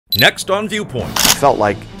Next on Viewpoint. I felt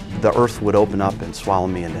like the earth would open up and swallow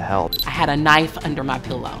me into hell. I had a knife under my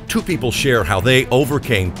pillow. Two people share how they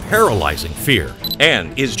overcame paralyzing fear.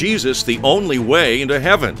 And is Jesus the only way into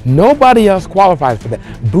heaven? Nobody else qualifies for that.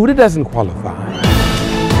 Buddha doesn't qualify.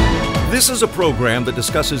 This is a program that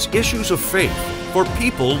discusses issues of faith for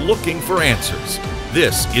people looking for answers.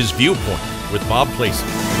 This is Viewpoint with Bob Placey.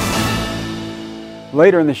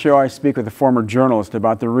 Later in the show, I speak with a former journalist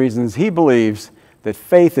about the reasons he believes that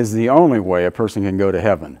faith is the only way a person can go to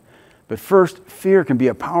heaven. But first, fear can be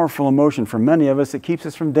a powerful emotion for many of us. It keeps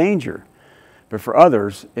us from danger. But for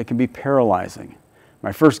others, it can be paralyzing.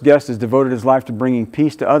 My first guest has devoted his life to bringing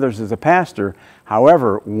peace to others as a pastor.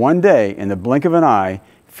 However, one day, in the blink of an eye,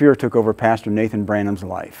 fear took over Pastor Nathan Branim's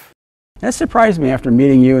life. That surprised me after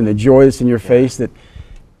meeting you and the joy that's in your face that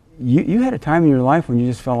you had a time in your life when you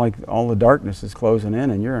just felt like all the darkness is closing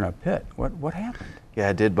in and you're in a pit. What happened? Yeah,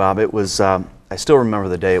 I did, Bob. It was, I still remember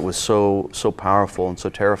the day. It was so powerful and so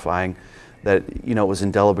terrifying that, it was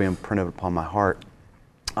indelibly imprinted upon my heart.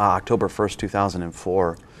 October 1st,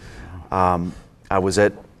 2004.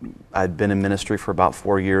 I'd been in ministry for about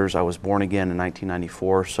 4 years. I was born again in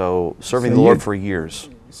 1994, so serving the Lord for years.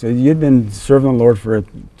 So you'd been serving the Lord for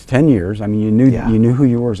 10 years. I mean, you knew who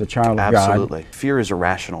you were as a child of God. Absolutely. Fear is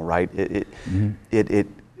irrational, right? It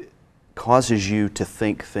causes you to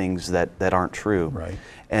think things that aren't true. Right.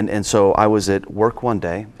 And so I was at work one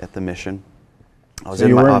day at the mission. I was so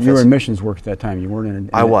in my office. You were in missions work at that time. You weren't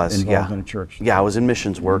involved in a church. Yeah, I was in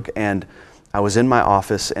missions work, and I was in my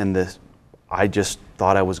office, and I just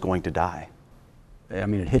thought I was going to die. I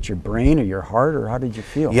mean, it hit your brain or your heart, or how did you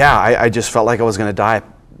feel? Yeah, I just felt like I was going to die. I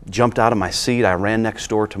jumped out of my seat. I ran next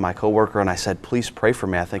door to my coworker, and I said, "Please pray for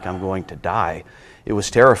me. I think I'm going to die." It was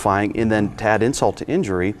terrifying, and then to add insult to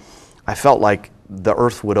injury, I felt like the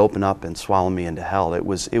earth would open up and swallow me into hell. It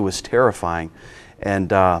was terrifying. And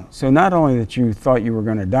so not only that you thought you were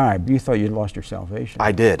going to die, but you thought you'd lost your salvation.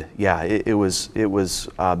 I did, yeah. It was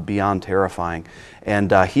beyond terrifying.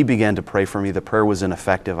 And he began to pray for me. The prayer was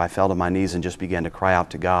ineffective. I fell to my knees and just began to cry out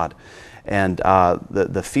to God. And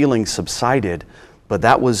the feeling subsided, but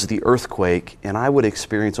that was the earthquake. And I would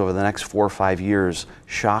experience over the next 4 or 5 years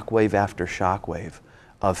shockwave after shockwave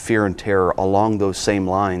of fear and terror along those same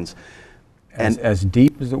lines. As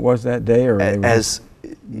deep as it was that day, or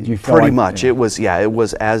pretty much. It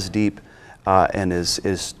was as deep and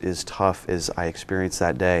as tough as I experienced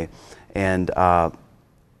that day, and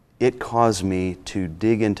it caused me to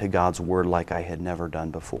dig into God's Word like I had never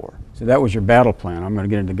done before. So that was your battle plan. I'm going to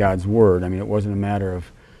get into God's Word. I mean, it wasn't a matter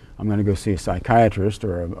of I'm going to go see a psychiatrist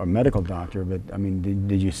or a medical doctor, but I mean,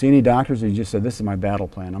 did you see any doctors, or you just said, "This is my battle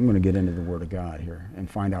plan. I'm going to get into the Word of God here and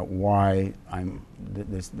find out why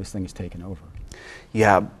this thing is taking over"?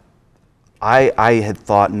 Yeah. I had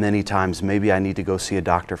thought many times, maybe I need to go see a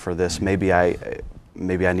doctor for this. Maybe I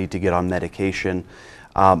need to get on medication,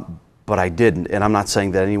 but I didn't. And I'm not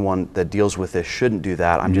saying that anyone that deals with this shouldn't do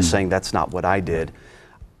that. I'm just saying that's not what I did.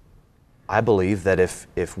 I believe that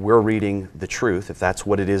if we're reading the truth, if that's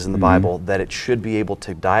what it is in the Bible, that it should be able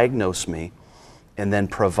to diagnose me and then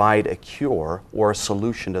provide a cure or a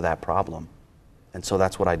solution to that problem. And so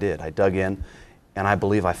that's what I did. I dug in, and I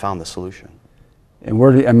believe I found the solution. And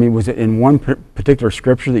was it in one particular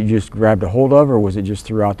scripture that you just grabbed a hold of, or was it just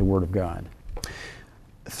throughout the Word of God?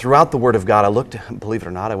 Throughout the Word of God, I looked, believe it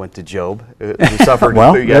or not, I went to Job. Who suffered,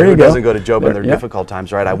 well, who doesn't go to Job in their difficult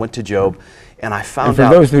times, right? I went to Job, and I found out.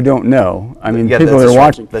 And for those who don't know, I mean, people that are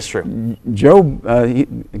watching, that's true. Job,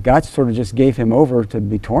 God sort of just gave him over to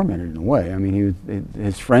be tormented in a way. I mean,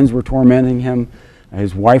 his friends were tormenting him.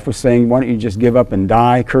 His wife was saying, "Why don't you just give up and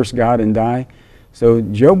die, curse God and die?" So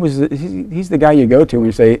Job he's the guy you go to when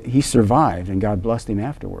you say he survived and God blessed him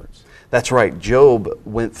afterwards. That's right. Job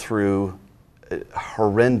went through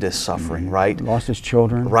horrendous suffering, right? Lost his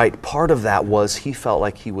children. Right. Part of that was he felt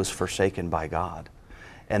like he was forsaken by God.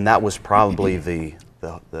 And that was probably the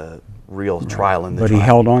real trial in the trial. But he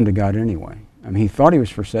held on to God anyway. I mean, he thought he was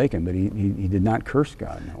forsaken, but he did not curse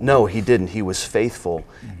God. No, he didn't. He was faithful.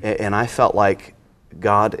 And I felt like,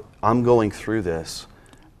 God, I'm going through this.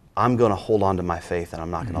 I'm going to hold on to my faith, and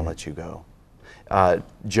I'm not going to let you go.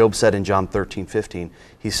 Job said in John 13:15,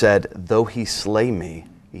 he said, "Though he slay me,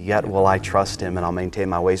 yet will I trust him, and I'll maintain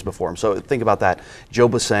my ways before him." So think about that.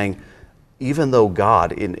 Job was saying, even though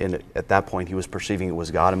God, at that point, he was perceiving it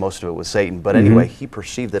was God, and most of it was Satan, but anyway, he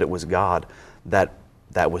perceived that it was God that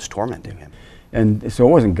was tormenting him. And so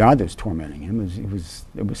it wasn't God that was tormenting him,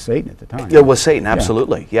 it was Satan at the time. It was Satan,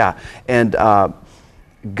 absolutely, yeah. And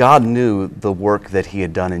God knew the work that he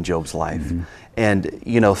had done in Job's life. And,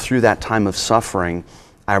 through that time of suffering,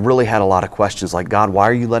 I really had a lot of questions like, God, why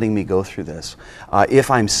are you letting me go through this?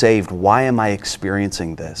 If I'm saved, why am I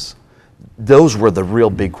experiencing this? Those were the real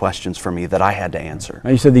big questions for me that I had to answer.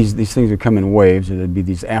 Now you said these things would come in waves, or there'd be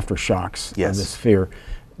these aftershocks Yes. of this fear.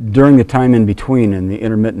 During the time in between, in the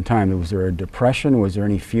intermittent time, was there a depression? Was there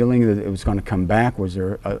any feeling that it was going to come back? Was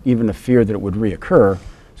there even a fear that it would reoccur?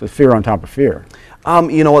 So fear on top of fear.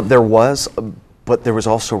 You know what, there was, but there was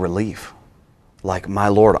also relief. Like, my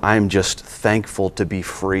Lord, I'm just thankful to be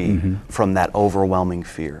free from that overwhelming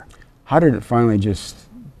fear. How did it finally just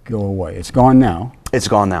go away? It's gone now. It's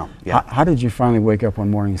gone now, yeah. How did you finally wake up one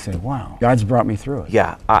morning and say, wow, God's brought me through it?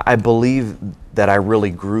 Yeah, I believe that I really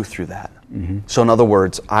grew through that. So in other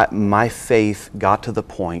words, my faith got to the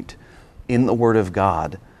point in the Word of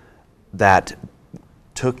God that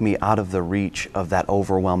took me out of the reach of that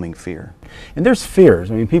overwhelming fear. And there's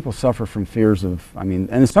fears. I mean, people suffer from fears of,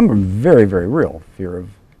 and some are very, very real. Fear of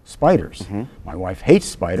spiders. My wife hates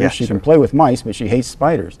spiders. Yeah, she sure. can play with mice, but she hates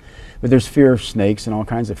spiders. But there's fear of snakes and all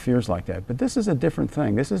kinds of fears like that. But this is a different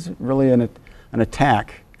thing. This is really an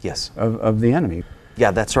attack Yes. of the enemy.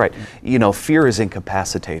 Yeah, that's right. You know, fear is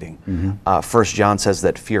incapacitating. 1 John says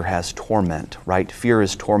that fear has torment, right? Fear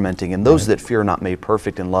is tormenting, and those that fear are not made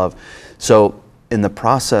perfect in love. So in the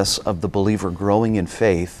process of the believer growing in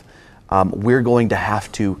faith, we're going to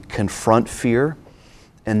have to confront fear,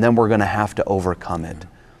 and then we're going to have to overcome it.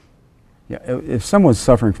 Yeah, if someone's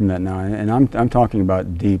suffering from that now, and I'm talking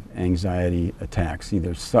about deep anxiety attacks,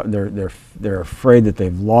 either they're afraid that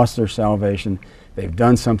they've lost their salvation, they've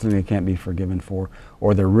done something they can't be forgiven for,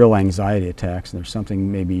 or they're real anxiety attacks, and there's something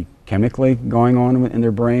maybe chemically going on in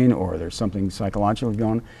their brain, or there's something psychologically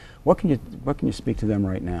going on. What can you speak to them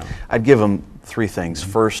right now? I'd give them three things.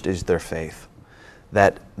 First is their faith,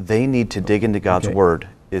 that they need to dig into God's Word.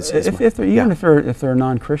 If they're a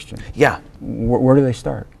non-Christian, yeah, where do they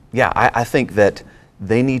start? yeah, I think that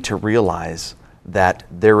they need to realize that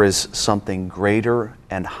there is something greater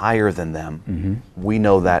and higher than them. We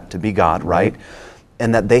know that to be God, right?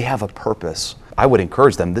 And that they have a purpose. I would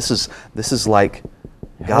encourage them. This is like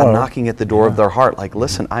God knocking at the door of their heart. Like,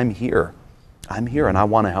 listen, I'm here. I'm here, and I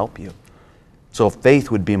want to help you. So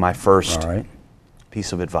faith would be my first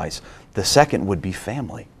piece of advice. The second would be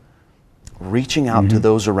family. Reaching out to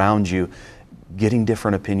those around you, getting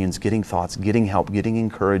different opinions, getting thoughts, getting help, getting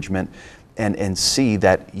encouragement, and see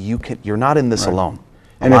that you're not in this alone.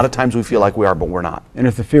 A lot of times we feel like we are, but we're not. And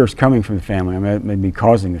if the fear is coming from the family, I mean, it may be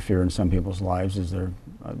causing the fear in some people's lives, is their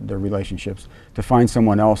relationships, to find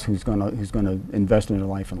someone else who's going to invest in their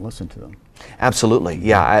life and listen to them. Absolutely,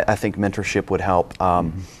 yeah. I think mentorship would help.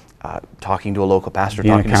 Talking to a local pastor,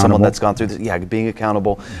 talking to someone that's gone through this, yeah, being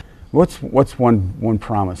accountable. What's one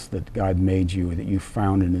promise that God made you, that you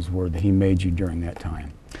found in His Word, that He made you during that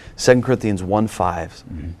time? 2 Corinthians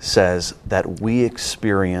 1:5 says that we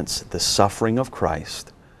experience the suffering of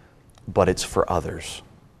Christ, but it's for others.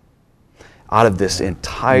 Out of this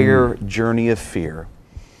entire journey of fear,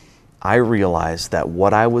 I realized that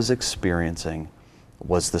what I was experiencing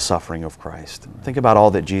was the suffering of Christ. Think about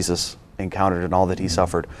all that Jesus encountered and all that He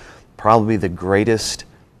suffered. Probably the greatest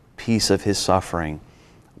piece of His suffering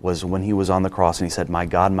was when He was on the cross and He said, my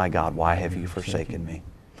God, why have you forsaken me?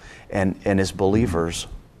 And as believers,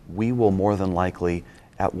 we will more than likely,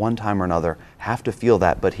 at one time or another, have to feel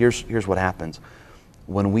that. But here's what happens.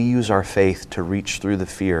 When we use our faith to reach through the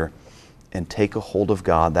fear and take a hold of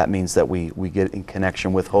God, that means that we get in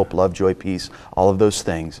connection with hope, love, joy, peace, all of those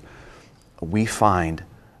things. We find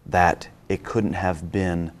that it couldn't have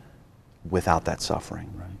been without that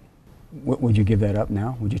suffering. Right. Would you give that up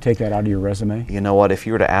now? Would you take that out of your resume? You know what, if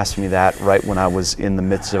you were to ask me that right when I was in the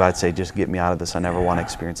midst of it, I'd say, just get me out of this. I never want to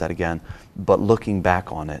experience that again. But looking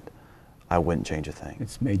back on it, I wouldn't change a thing.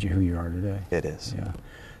 It's made you who you are today. It is. Yeah.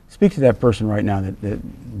 Speak to that person right now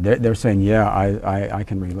that they're saying, yeah, I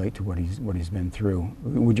can relate to what he's been through.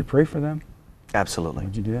 Would you pray for them? Absolutely.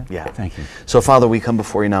 Would you do that? Yeah. Thank you. So Father, we come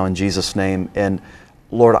before you now in Jesus' name, and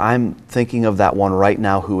Lord, I'm thinking of that one right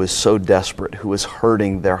now who is so desperate, who is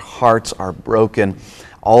hurting. Their hearts are broken.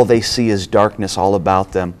 All they see is darkness all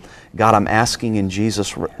about them. God, I'm asking in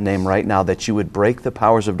Jesus' name right now that you would break the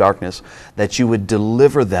powers of darkness, that you would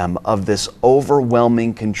deliver them of this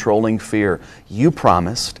overwhelming, controlling fear. You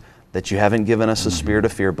promised that you haven't given us a spirit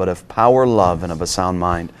of fear, but of power, love, and of a sound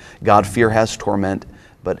mind. God, fear has torment,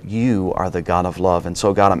 but you are the God of love. And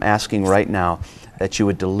so, God, I'm asking right now that you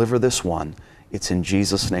would deliver this one. It's in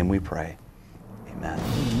Jesus' name we pray. Amen.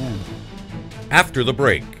 Amen. After the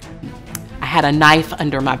break. I had a knife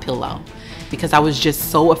under my pillow because I was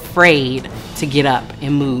just so afraid to get up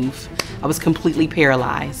and move. I was completely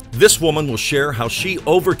paralyzed. This woman will share how she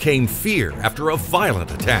overcame fear after a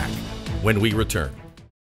violent attack when we return.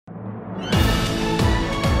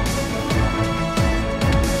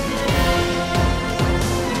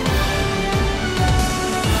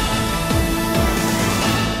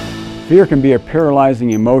 Fear can be a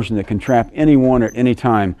paralyzing emotion that can trap anyone at any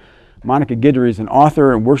time. Monica GUIDRY is an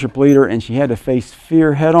author and worship leader, and she had to face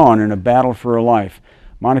fear head-on in a battle for her life.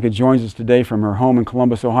 Monica joins us today from her home in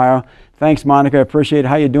Columbus, Ohio. Thanks, Monica. Appreciate it.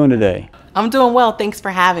 How you doing today? I'm doing well. Thanks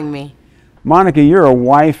for having me. Monica, you're a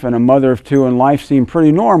wife and a mother of two, and life seemed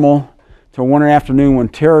pretty normal till one afternoon when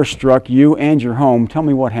terror struck you and your home. Tell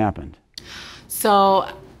me what happened.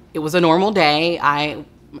 So it was a normal day. I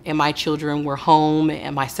and my children were home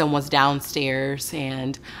and my son was downstairs,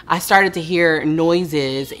 and I started to hear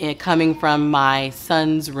noises coming from my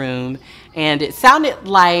son's room, and it sounded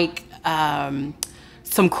like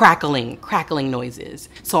some crackling noises.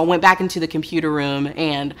 So I went back into the computer room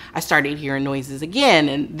and I started hearing noises again,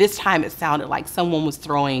 and this time it sounded like someone was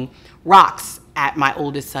throwing rocks at my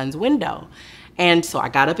oldest son's window. And so I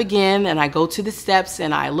got up again and I go to the steps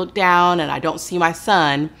and I look down and I don't see my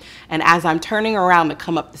son. And as I'm turning around to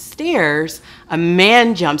come up the stairs, a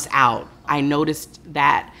man jumps out. I noticed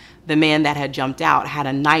that the man that had jumped out had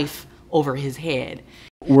a knife over his head.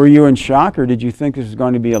 Were you in shock, or did you think this was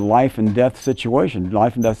going to be a life and death situation,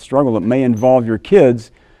 life and death struggle that may involve your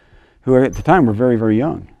kids, who at the time were very, very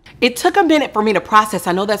young? It took a minute for me to process.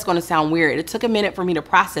 I know that's going to sound weird. It took a minute for me to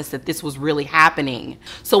process that this was really happening.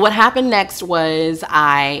 So what happened next was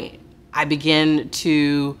I began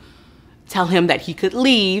to tell him that he could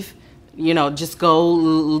leave, you know, just go,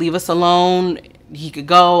 leave us alone. He could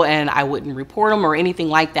go and I wouldn't report him or anything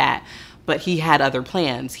like that. But he had other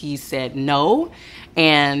plans. He said no,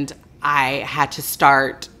 and I had to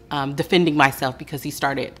start defending myself because he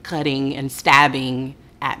started cutting and stabbing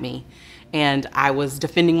at me. And I was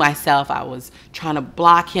defending myself. I was trying to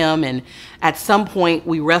block him, and at some point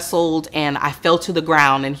we wrestled and I fell to the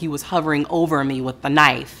ground and he was hovering over me with the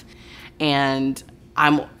knife. And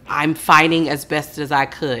I'm fighting as best as I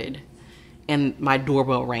could, and my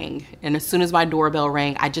doorbell rang. And as soon as my doorbell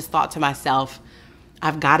rang, I just thought to myself,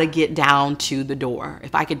 I've got to get down to the door.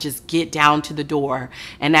 If I could just get down to the door.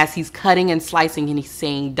 And as he's cutting and slicing and he's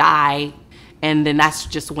saying, die. And then that's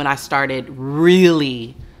just when I started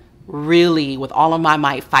really with all of my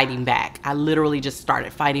might fighting back. I literally just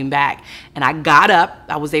started fighting back. And I got up,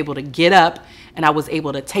 I was able to get up, and I was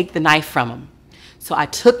able to take the knife from him. So I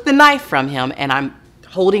took the knife from him and I'm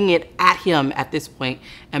holding it at him at this point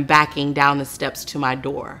and backing down the steps to my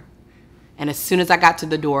door. And as soon as I got to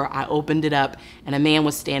the door, I opened it up and a man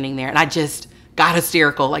was standing there, and I just got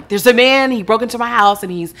hysterical. Like, there's a man, he broke into my house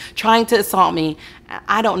and he's trying to assault me.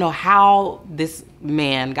 I don't know how this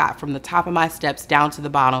man got from the top of my steps down to the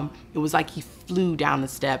bottom. It was like he flew down the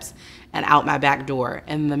steps and out my back door,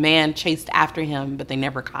 and the man chased after him, but they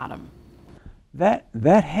never caught him. That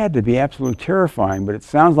had to be absolutely terrifying, but it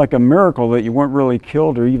sounds like a miracle that you weren't really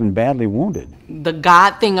killed or even badly wounded. The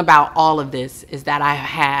God thing about all of this is that I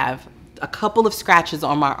have a couple of scratches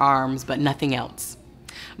on my arms, but nothing else.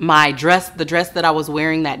 My dress, the dress that I was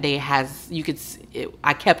wearing that day has,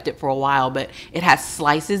 I kept it for a while, but it has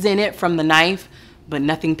slices in it from the knife, but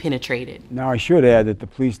nothing penetrated. Now I should add that the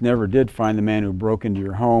police never did find the man who broke into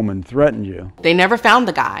your home and threatened you. They never found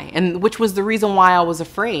the guy, and which was the reason why I was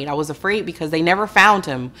afraid. I was afraid because they never found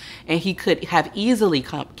him, and he could have easily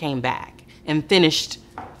came back and finished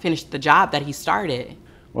the job that he started.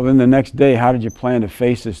 Well, then the next day, how did you plan to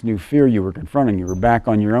face this new fear you were confronting? You were back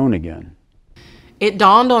on your own again. It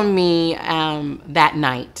dawned on me that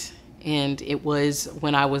night, and it was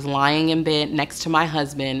when I was lying in bed next to my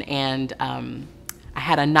husband, and I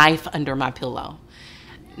had a knife under my pillow.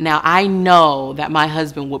 Now, I know that my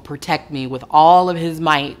husband would protect me with all of his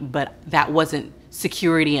might, but that wasn't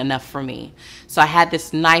security enough for me. So I had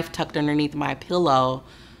this knife tucked underneath my pillow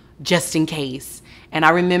just in case. And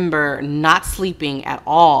I remember not sleeping at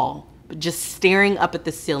all, but just staring up at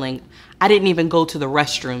the ceiling. I didn't even go to the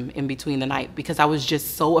restroom in between the night because I was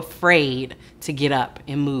just so afraid to get up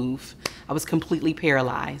and move. I was completely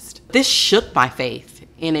paralyzed. This shook my faith,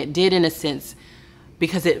 and it did in a sense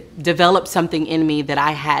because it developed something in me that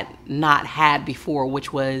I had not had before,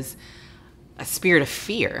 which was a spirit of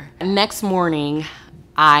fear. And next morning,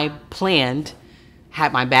 I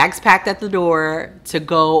had my bags packed at the door to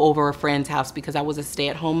go over a friend's house because I was a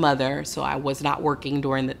stay-at-home mother, so I was not working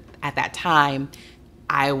at that time.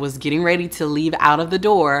 I was getting ready to leave out of the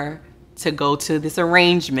door to go to this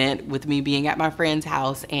arrangement with me being at my friend's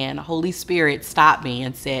house, and Holy Spirit stopped me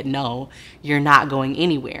and said, no, you're not going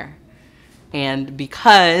anywhere. And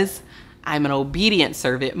because I'm an obedient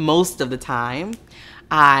servant most of the time,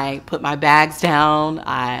 I put my bags down,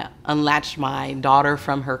 I unlatched my daughter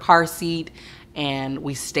from her car seat, and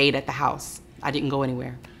we stayed at the house. I didn't go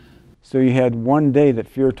anywhere. So you had one day that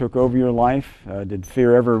fear took over your life. Did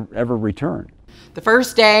fear ever return? The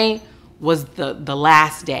first day was the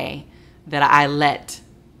last day. that I let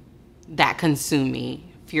that consume me,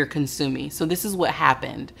 fear consume me. So this is what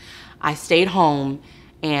happened. I stayed home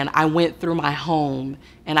and I went through my home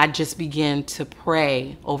and I just began to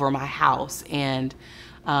pray over my house and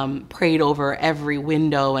prayed over every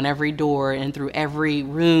window and every door and through every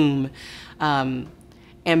room,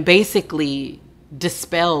 and basically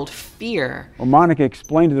dispelled fear. Well, Monica,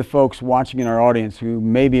 explain to the folks watching in our audience who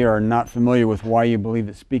maybe are not familiar with why you believe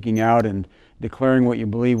that speaking out and declaring what you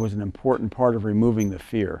believe was an important part of removing the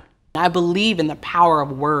fear. I believe in the power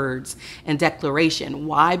of words and declaration.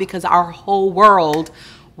 Why? Because our whole world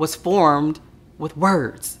was formed with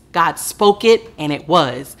words. God spoke it and it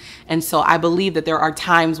was. And so I believe that there are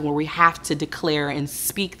times where we have to declare and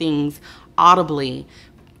speak things audibly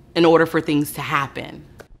in order for things to happen.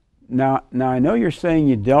 Now I know you're saying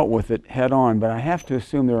you dealt with it head on, but I have to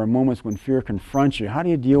assume there are moments when fear confronts you. How do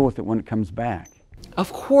you deal with it when it comes back?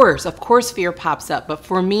 Of course fear pops up. But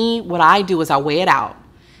for me, what I do is I weigh it out.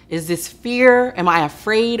 Is this fear? Am I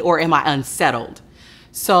afraid or am I unsettled?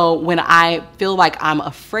 So when I feel like I'm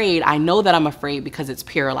afraid, I know that I'm afraid because it's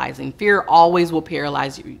paralyzing. Fear always will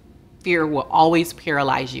paralyze you. Fear will always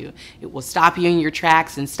paralyze you. It will stop you in your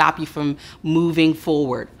tracks and stop you from moving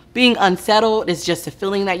forward. Being unsettled is just a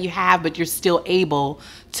feeling that you have, but you're still able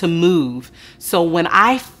to move. So when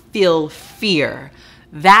I feel fear,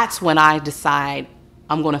 that's when I decide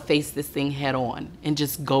I'm going to face this thing head on and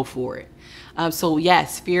just go for it. So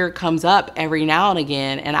yes, fear comes up every now and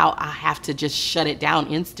again, and I have to just shut it down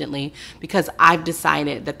instantly because I've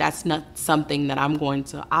decided that that's not something that I'm going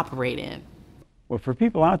to operate in. Well, for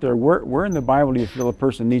people out there, where in the Bible do you feel a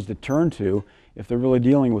person needs to turn to if they're really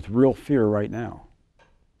dealing with real fear right now?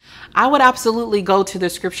 I would absolutely go to the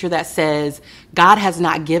scripture that says, God has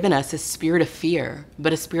not given us a spirit of fear,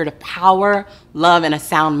 but a spirit of power, love, and a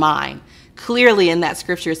sound mind. Clearly in that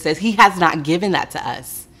scripture it says he has not given that to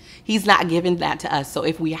us. He's not given that to us. So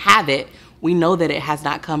if we have it, we know that it has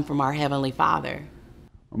not come from our Heavenly Father.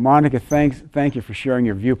 Well, Monica, thank you for sharing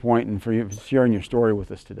your viewpoint and for sharing your story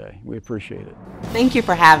with us today. We appreciate it. Thank you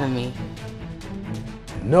for having me.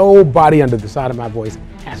 Nobody under the sound of my voice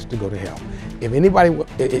has to go to hell.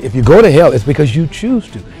 If you go to hell, it's because you choose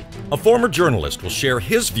to. A former journalist will share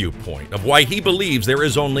his viewpoint of why he believes there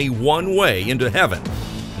is only one way into heaven.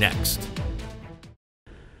 Next.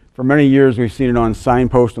 For many years, we've seen it on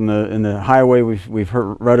signposts in the highway. We've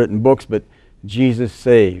read it in books, but Jesus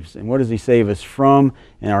saves. And what does he save us from?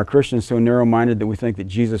 And are Christians so narrow-minded that we think that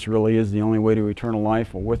Jesus really is the only way to eternal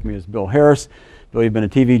life? Well, with me is Bill Harris. Bill, you've been a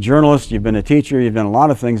TV journalist, you've been a teacher, you've done a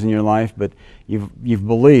lot of things in your life, but you've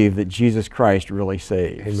believed that Jesus Christ really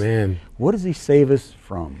saves. Amen. What does he save us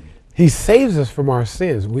from? He saves us from our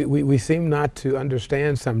sins. We seem not to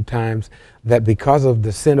understand sometimes that because of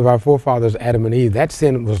the sin of our forefathers, Adam and Eve, that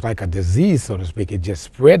sin was like a disease, so to speak. It just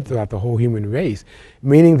spread throughout the whole human race,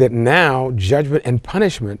 meaning that now judgment and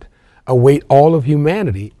punishment await all of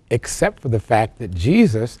humanity, except for the fact that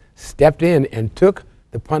Jesus stepped in and took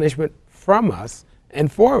the punishment from us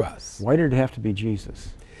and for us. Why did it have to be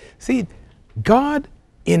Jesus? See, God,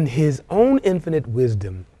 in his own infinite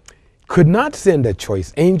wisdom, could not send a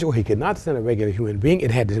choice angel. He could not send a regular human being.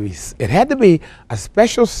 It had to be a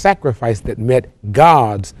special sacrifice that met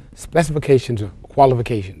God's specifications or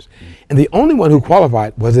qualifications. And the only one who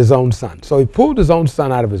qualified was his own son. So he pulled his own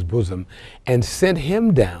son out of his bosom and sent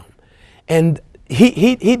him down. And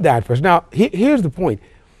he died for us. Now, here's the point.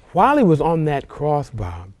 While he was on that cross,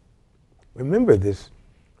 Bob, remember this,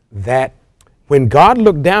 that when God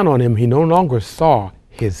looked down on him, he no longer saw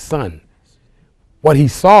his son. What he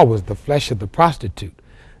saw was the flesh of the prostitute,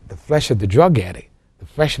 the flesh of the drug addict, the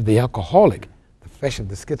flesh of the alcoholic, the flesh of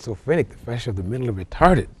the schizophrenic, the flesh of the mentally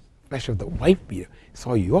retarded, the flesh of the wife beater. He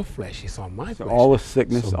saw your flesh, he saw my flesh. All the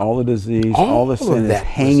sickness, all the disease, all the sin is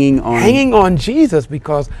hanging on Jesus,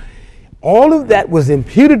 because all of that was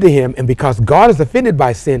imputed to him, and because God is offended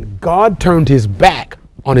by sin, God turned his back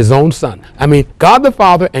on his own son. I mean, God the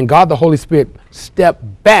Father and God the Holy Spirit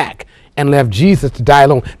stepped back and left Jesus to die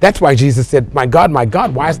alone. That's why Jesus said, my God,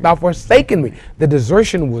 why hast thou forsaken me? The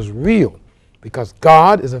desertion was real because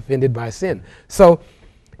God is offended by sin. So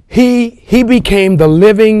he became the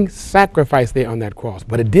living sacrifice there on that cross.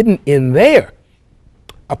 But it didn't end there.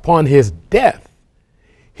 Upon his death,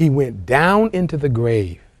 he went down into the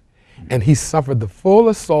grave and he suffered the full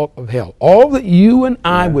assault of hell. All that you and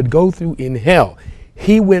I would go through in hell,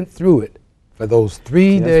 he went through it for those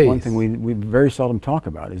 3 That's days. one thing we very seldom talk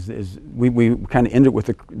about is we kind of end it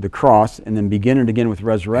with the cross and then begin it again with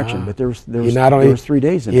resurrection. But there was 3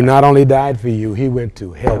 days in He that. not only died for you, he went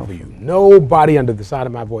to hell for you. Nobody under the sound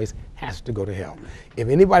of my voice has to go to hell.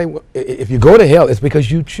 If you go to hell, it's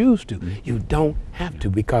because you choose to. You don't have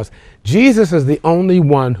to, because Jesus is the only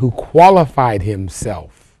one who qualified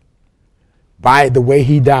himself by the way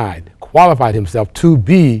he died, qualified himself to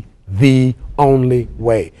be the only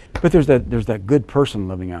way. But there's that good person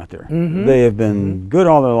living out there. They have been good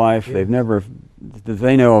all their life. They've never,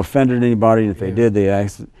 they know, offended anybody. If they did, they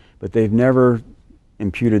asked, but they've never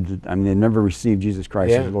imputed, they've never received Jesus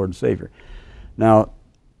Christ as Lord and Savior. Now,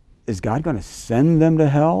 is God going to send them to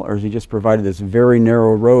hell, or has he just provided this very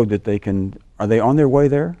narrow road that they can, are they on their way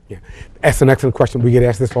there? Yeah, that's an excellent question. We get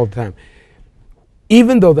asked this all the time.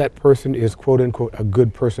 Even though that person is, quote unquote, a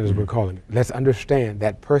good person, as we're calling it, let's understand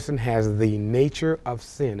that person has the nature of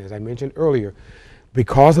sin. As I mentioned earlier,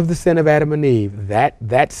 because of the sin of Adam and Eve,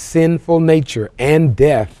 that sinful nature and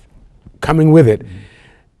death coming with it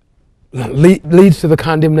leads to the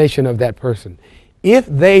condemnation of that person. If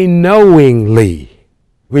they knowingly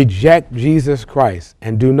reject Jesus Christ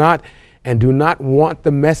and do not want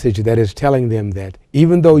the message that is telling them that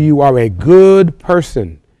even though you are a good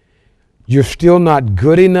person, you're still not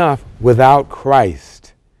good enough without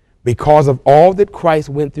Christ. Because of all that Christ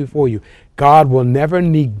went through for you, God will never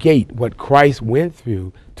negate what Christ went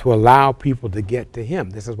through to allow people to get to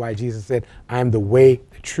him. This is why Jesus said, I am the way,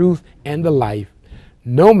 the truth, and the life.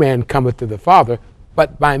 No man cometh to the Father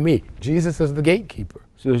but by me. Jesus is the gatekeeper.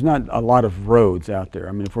 So there's not a lot of roads out there.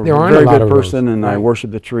 If we're There a aren't very a lot good of person roads, and I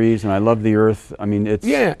worship the trees and I love the earth,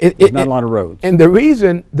 there's not a lot of roads. And the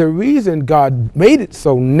reason God made it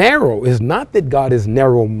so narrow is not that God is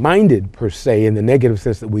narrow-minded per se in the negative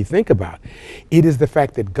sense that we think about. It is the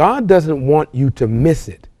fact that God doesn't want you to miss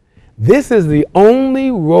it. This is the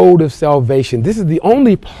only road of salvation. This is the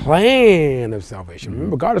only plan of salvation.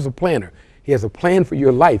 Remember, God is a planner. He has a plan for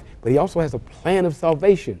your life, but he also has a plan of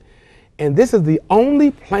salvation. And this is the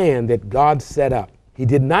only plan that God set up. He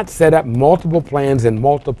did not set up multiple plans in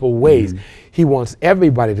multiple ways. He wants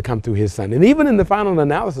everybody to come through his Son. And even in the final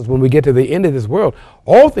analysis, when we get to the end of this world,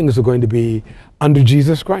 all things are going to be under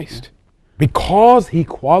Jesus Christ, because he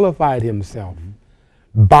qualified himself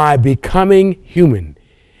by becoming human.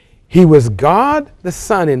 He was God the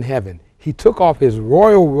Son in heaven. He took off his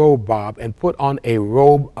royal robe and put on a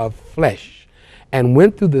robe of flesh, and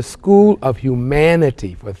went through the school of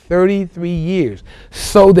humanity for 33 years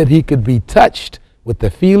so that he could be touched with the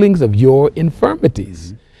feelings of your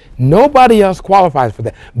infirmities. Nobody else qualifies for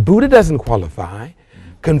that. Buddha doesn't qualify.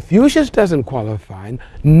 Confucius doesn't qualify.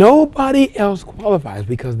 Nobody else qualifies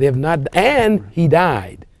because they have not, and he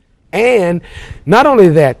died. And not only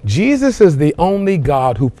that, Jesus is the only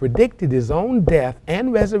God who predicted his own death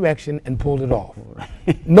and resurrection and pulled it off.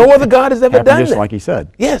 No other God has ever done that. Just like he said.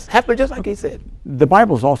 Yes, happened just like he said. The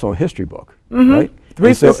Bible is also a history book, right?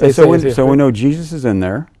 So we know Jesus is in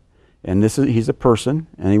there, and he's a person,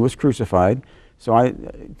 and he was crucified. So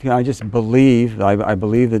I just believe, I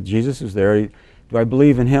believe that Jesus is there. Do I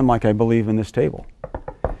believe in him like I believe in this table?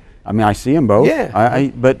 I see them both.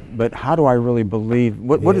 Yeah. But how do I really believe?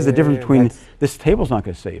 What is the difference between, this table's not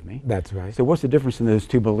going to save me. That's right. So what's the difference in those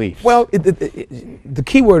two beliefs? Well, the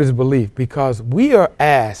key word is belief, because we are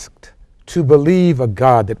asked to believe a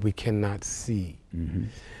God that we cannot see.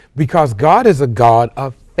 Because God is a God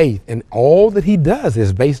of faith, and all that he does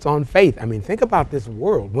is based on faith. Think about this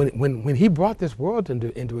world. When he brought this world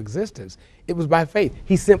into existence, it was by faith.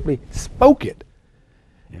 He simply spoke it.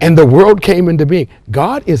 And the world came into being.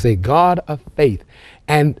 God is a God of faith.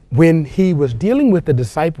 And when he was dealing with the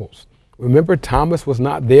disciples, remember Thomas was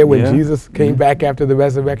not there when Jesus came back after the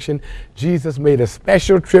resurrection. Jesus made a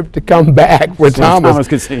special trip to come back where Thomas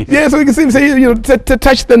could see him. Yeah, so he could see him, say, to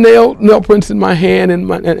touch the nail prints in my hand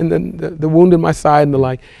and the wound in my side and the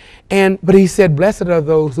like. But he said, blessed are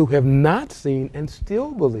those who have not seen and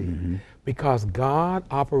still believe, because God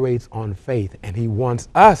operates on faith, and he wants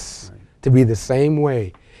us to be the same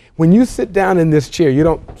way. When you sit down in this chair, you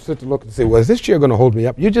don't sit to look and say, well, is this chair going to hold me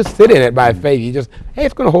up? You just sit in it by faith. You just, hey,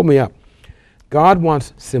 it's going to hold me up. God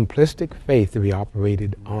wants simplistic faith to be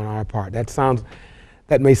operated on our part.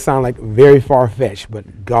 That may sound like very far-fetched,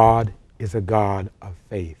 but God is a God of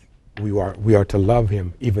faith. We are to love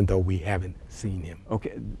him even though we haven't seen him.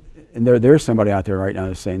 Okay, and there's somebody out there right now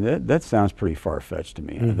that's saying that sounds pretty far-fetched to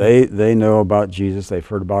me. They know about Jesus. They've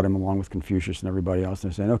heard about him along with Confucius and everybody else.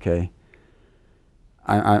 And they're saying, okay,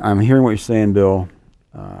 I'm hearing what you're saying, Bill,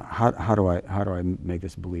 how do I make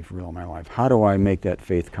this belief real in my life? How do I make that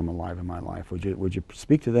faith come alive in my life? Would you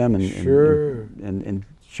speak to them and Sure. and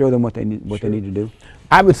show them what they need to do?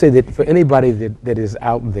 I would say that for anybody that is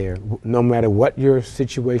out there, no matter what your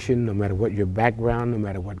situation, no matter what your background, no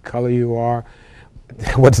matter what color you are,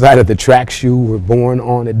 what side of the tracks you were born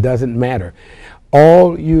on, it doesn't matter.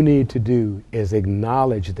 All you need to do is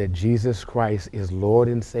acknowledge that Jesus Christ is Lord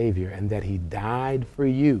and Savior and that He died for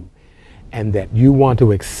you and that you want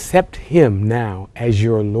to accept Him now as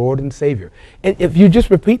your Lord and Savior. And if you just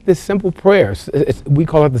repeat this simple prayer, we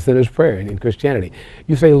call it the sinner's prayer in Christianity.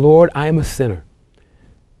 You say, Lord, I am a sinner.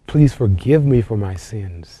 Please forgive me for my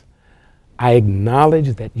sins. I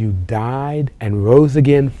acknowledge that you died and rose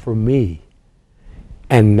again for me.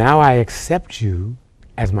 And now I accept you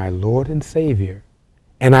as my Lord and Savior,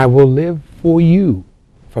 and I will live for you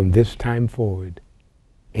from this time forward.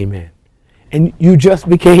 Amen. And you just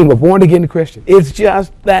became a born-again Christian. It's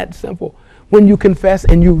just that simple. When you confess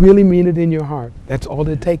and you really mean it in your heart, that's all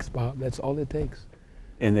it takes, Bob. That's all it takes.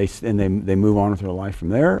 And they move on with their life from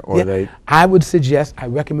there, or Yeah, I would suggest, I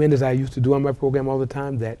recommend, as I used to do on my program all the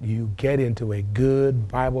time, that you get into a good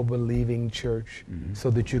Bible-believing church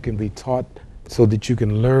so that you can be taught, so that you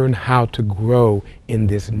can learn how to grow in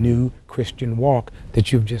this new Christian walk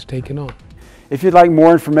that you've just taken on. If you'd like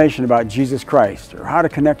more information about Jesus Christ or how to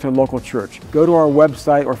connect to a local church, go to our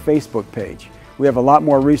website or Facebook page. We have a lot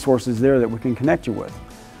more resources there that we can connect you with.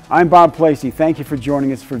 I'm Bob Placey. Thank you for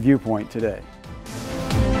joining us for Viewpoint today.